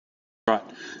Right,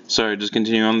 so just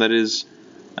continuing on, that is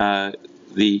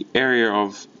the area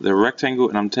of the rectangle,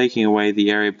 and I'm taking away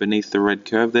the area beneath the red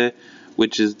curve there,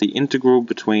 which is the integral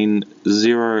between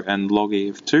 0 and log e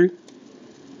of 2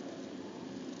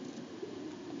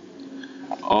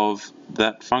 of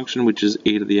that function, which is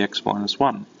e to the x minus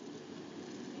 1,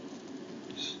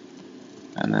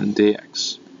 and then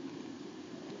dx.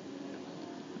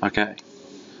 Okay,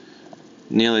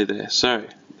 nearly there. So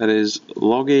that is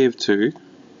log e of 2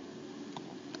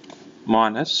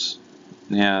 minus,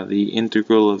 now the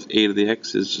integral of e to the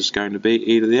x is just going to be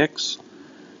e to the x,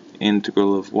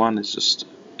 integral of 1 is just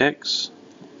x,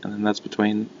 and then that's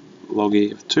between log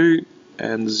e of 2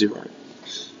 and 0.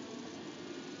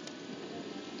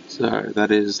 So that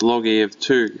is log e of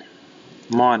 2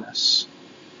 minus,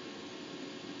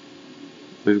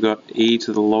 we've got e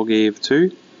to the log e of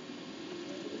 2,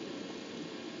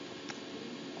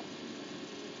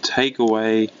 take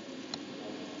away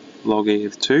log e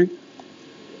of 2,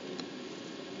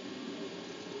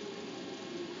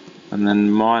 and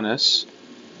then minus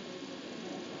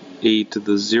e to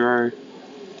the 0,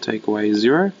 take away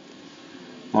 0.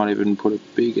 Might even put a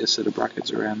bigger set of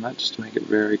brackets around that just to make it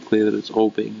very clear that it's all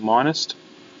being minused.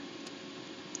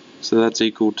 So that's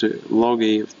equal to log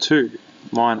e of 2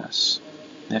 minus,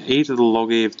 now e to the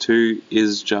log e of 2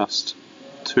 is just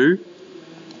 2,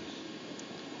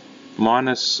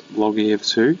 minus log e of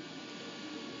 2,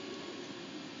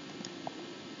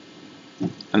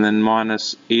 and then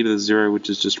minus e to the 0, which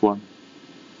is just 1.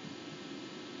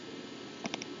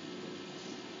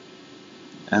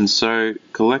 And so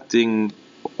collecting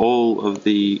all of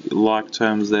the like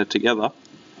terms there together,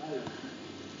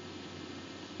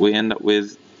 we end up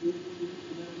with,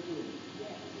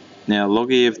 now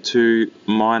log e of 2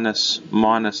 minus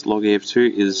log e of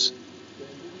 2 is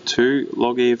 2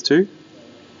 log e of 2,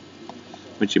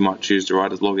 which you might choose to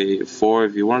write as log e of 4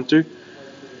 if you wanted to.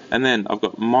 And then I've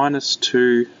got minus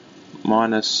 2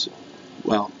 minus,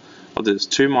 well, I'll do this,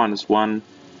 2 minus 1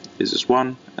 is just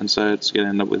 1, and so it's going to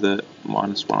end up with a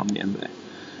minus 1 on the end there.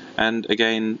 And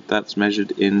again, that's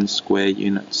measured in square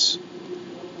units.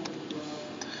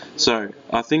 So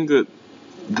I think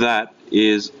that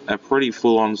is a pretty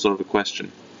full-on sort of a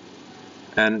question.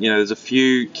 And there's a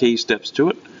few key steps to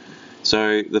it.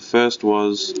 So the first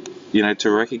was,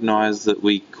 to recognize that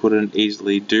we couldn't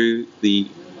easily do the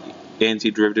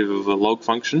antiderivative of a log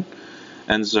function,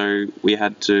 and so we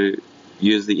had to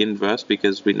use the inverse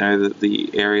because we know that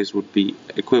the areas would be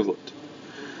equivalent.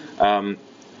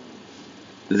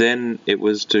 Then it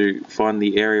was to find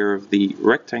the area of the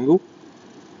rectangle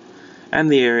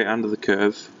and the area under the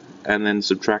curve, and then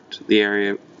subtract the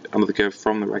area under the curve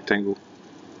from the rectangle,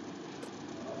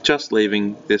 just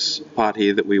leaving this part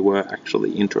here that we were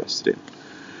actually interested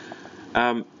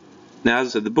in. Now, as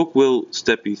I said, the book will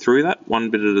step you through that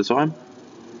one bit at a time,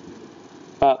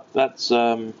 but that's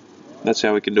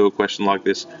how we can do a question like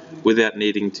this without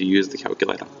needing to use the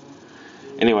calculator.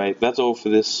 Anyway, that's all for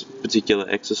this particular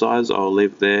exercise. I'll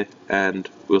leave it there, and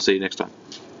we'll see you next time.